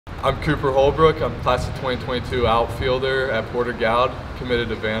I'm Cooper Holbrook. I'm class of 2022 outfielder at Porter Gowd, committed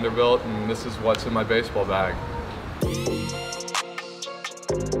to Vanderbilt, and this is what's in my baseball bag.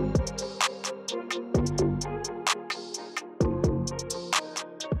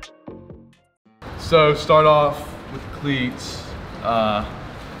 So start off with cleats.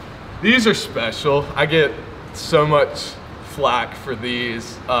 These are special. I get so much flack for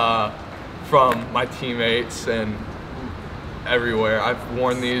these from my teammates and everywhere. I've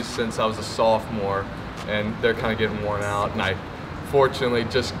worn these since I was a sophomore and they're kind of getting worn out, and I fortunately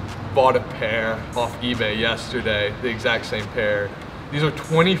just bought a pair off eBay yesterday, the exact same pair. These are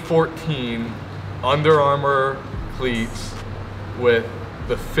 2014 Under Armour cleats with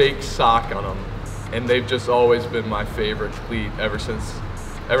the fake sock on them, and they've just always been my favorite cleat ever since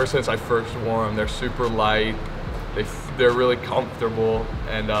I first wore them. They're super light, they're really comfortable,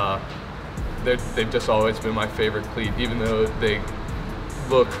 and they've just always been my favorite cleat, even though they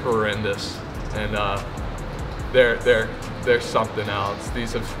look horrendous. And they're something else.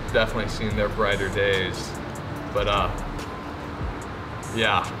 These have definitely seen their brighter days. But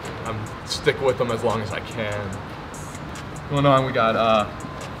yeah, I'm sticking with them as long as I can. Going on, we got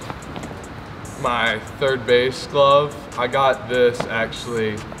my third base glove. I got this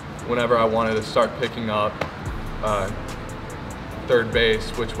actually whenever I wanted to start picking up third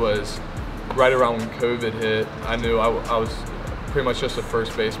base, which was right around when COVID hit. I knew I was pretty much just a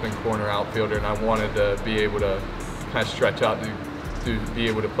first baseman, corner outfielder, and I wanted to be able to kind of stretch out to be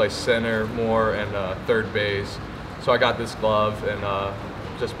able to play center more and third base. So I got this glove and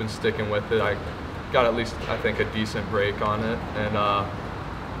just been sticking with it. I got at least, I think, a decent break on it, and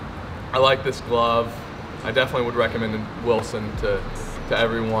I like this glove. I definitely would recommend Wilson to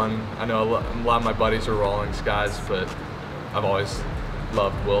everyone. I know a lot of my buddies are Rawlings guys, but I've always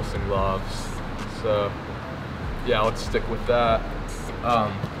loved Wilson gloves. So yeah, let's stick with that.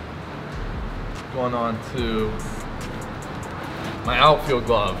 Going on to my outfield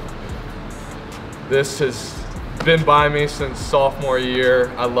glove. This has been by me since sophomore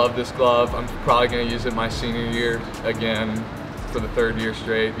year. I love this glove. I'm probably gonna use it my senior year again for the third year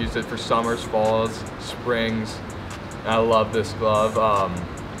straight. Used it for summers, falls, springs. I love this glove.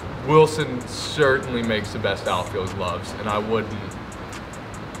 Wilson certainly makes the best outfield gloves, and I wouldn't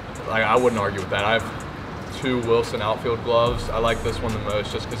argue with that. I have two Wilson outfield gloves. I like this one the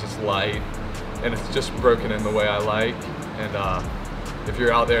most just because it's light and it's just broken in the way I like. And if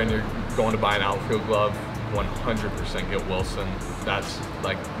you're out there and you're going to buy an outfield glove, 100% get Wilson. That's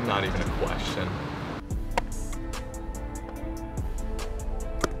like not even a question.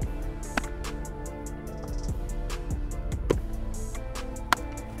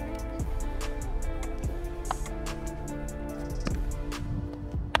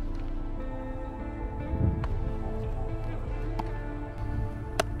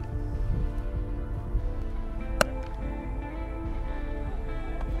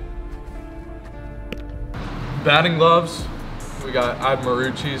 Batting gloves, I have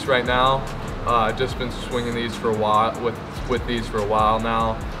Marucci's right now. I've just been swinging these for a while, with these for a while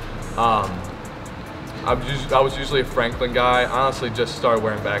now. I was usually a Franklin guy. I honestly just started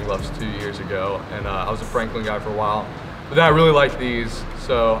wearing batting gloves 2 years ago, and I was a Franklin guy for a while. But then I really like these,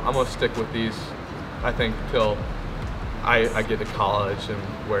 so I'm gonna stick with these, I think, till I get to college and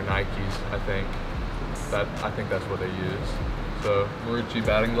wear Nikes. I think that's what they use. So Marucci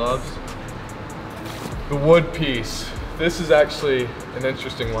batting gloves. The wood piece. This is actually an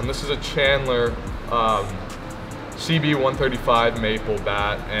interesting one. This is a Chandler CB 135 maple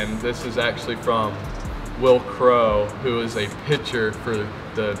bat, and this is actually from Will Crow, who is a pitcher for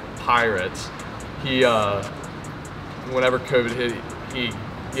the Pirates. He, whenever COVID hit, he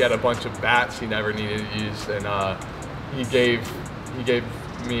had a bunch of bats he never needed used, and he gave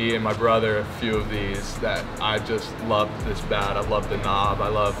me and my brother a few of these that I just loved this bat. I love the knob. I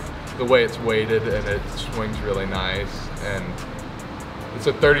love the way it's weighted, and it swings really nice. And it's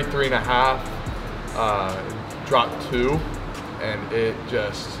a 33.5 drop 2, and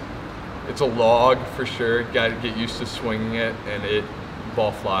it's a log for sure. Got to get used to swinging it, and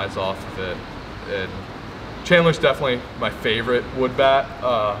ball flies off of it. And Chandler's definitely my favorite wood bat.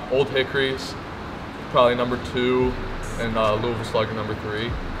 Old Hickory's probably number 2, and Louisville Slugger number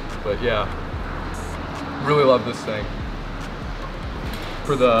 3. But yeah, really love this thing.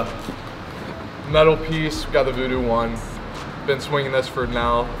 For the metal piece, we got the Voodoo one. Been swinging this for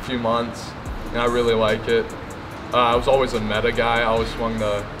now a few months, and I really like it. I was always a meta guy. I always swung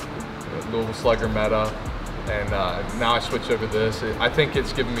the Louisville Slugger meta, and now I switched over to this. I think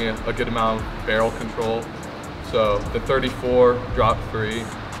it's given me a good amount of barrel control. So the 34 drop 3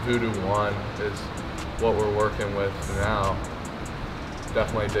 Voodoo one is what we're working with now.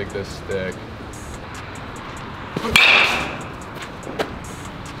 Definitely dig this stick.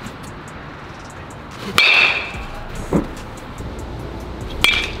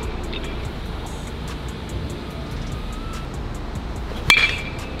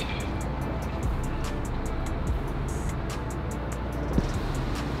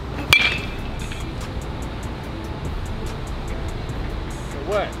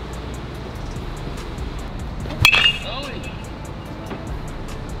 What?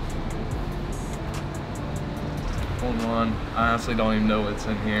 Hold on, I honestly don't even know what's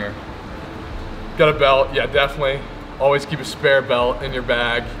in here. Got a belt, yeah, definitely. Always keep a spare belt in your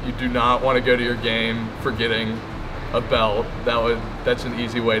bag. You do not want to go to your game forgetting a belt. That's an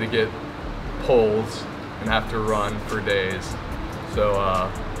easy way to get pulls and have to run for days. So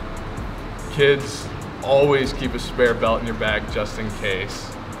kids, always keep a spare belt in your bag just in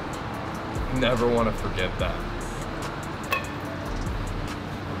case. Never want to forget that.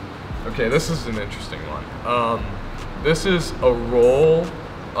 Okay, this is an interesting one. This is a roll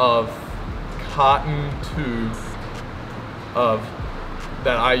of cotton tube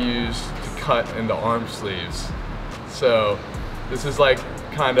that I use to cut into arm sleeves. So this is like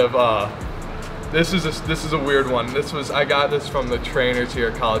kind of this is a weird one. I got this from the trainers here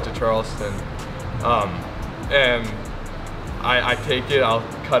at College of Charleston, and I take it. I'll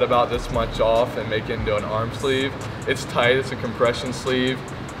cut about this much off and make it into an arm sleeve. It's tight. It's a compression sleeve.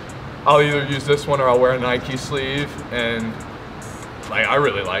 I'll either use this one or I'll wear a Nike sleeve, and I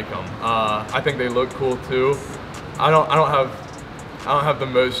really like them. I think they look cool too. I don't have the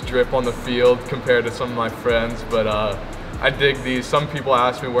most drip on the field compared to some of my friends, but I dig these. Some people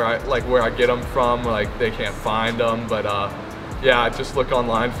ask me where I get them from, like they can't find them, but yeah, just look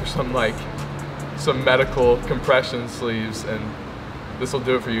online for some medical compression sleeves, and this will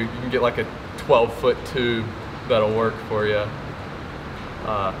do it for you. You can get like a 12-foot tube that'll work for you.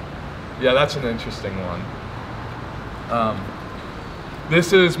 Yeah, that's an interesting one.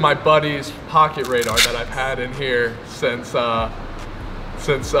 This is my buddy's pocket radar that I've had in here since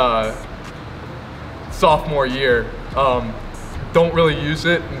sophomore year. Don't really use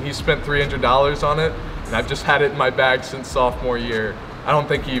it, and he spent $300 on it, and I've just had it in my bag since sophomore year. I don't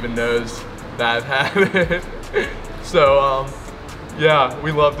think he even knows that I've had it. So yeah,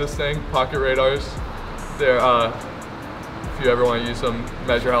 we love this thing, pocket radars. They're if you ever want to use them,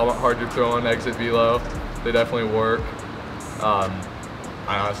 measure how hard you're throwing, exit velo, they definitely work. I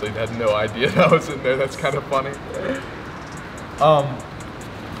honestly had no idea that was in there. That's kind of funny.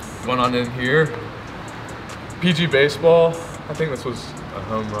 Going on in here, PG baseball. I think this was a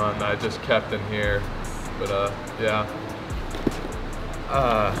home run that I just kept in here, but yeah.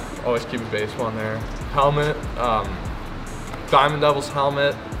 Always keep a baseball in there. Helmet, Diamond Devils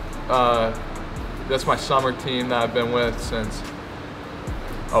helmet. That's my summer team that I've been with since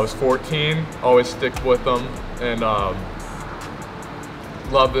I was 14. Always stick with them, and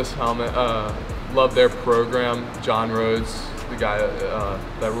love this helmet. Love their program. John Rhodes, the guy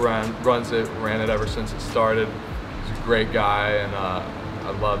that ran it ever since it started. He's a great guy, and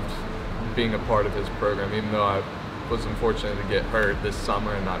I loved being a part of his program, even though I was unfortunate to get hurt this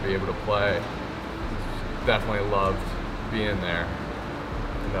summer and not be able to play. Definitely loved being there.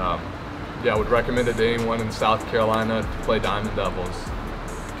 And, yeah, I would recommend it to anyone in South Carolina to play Diamond Devils,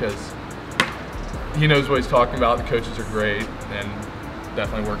 because he knows what he's talking about. The coaches are great, and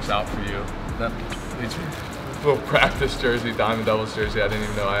definitely works out for you. These little practice jersey, Diamond Devils jersey, I didn't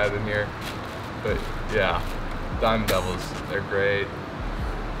even know I had in here. But yeah, Diamond Devils, they're great.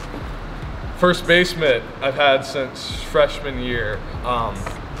 First base mitt I've had since freshman year.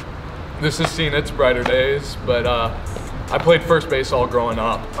 This has seen its brighter days, but I played first base all growing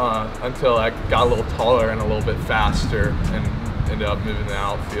up until I got a little taller and a little bit faster and ended up moving to the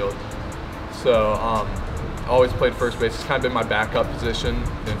outfield. So always played first base. It's kind of been my backup position.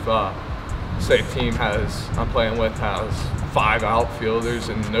 If say a team I'm playing with has 5 outfielders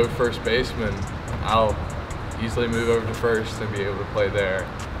and no first baseman, I'll easily move over to first and be able to play there.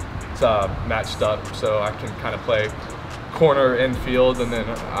 It's matched up, so I can kind of play corner, infield, and then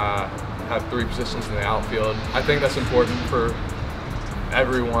have 3 positions in the outfield. I think that's important for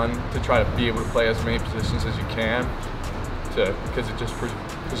everyone to try to be able to play as many positions as you can, because it just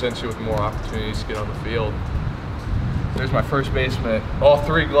presents you with more opportunities to get on the field. There's my first base mitt. All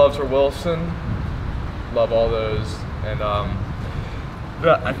 3 gloves are Wilson. Love all those. And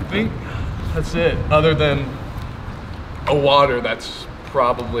I think that's it, other than a water that's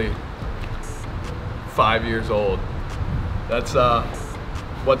probably 5 years old. That's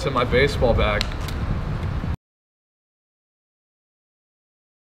what's in my baseball bag.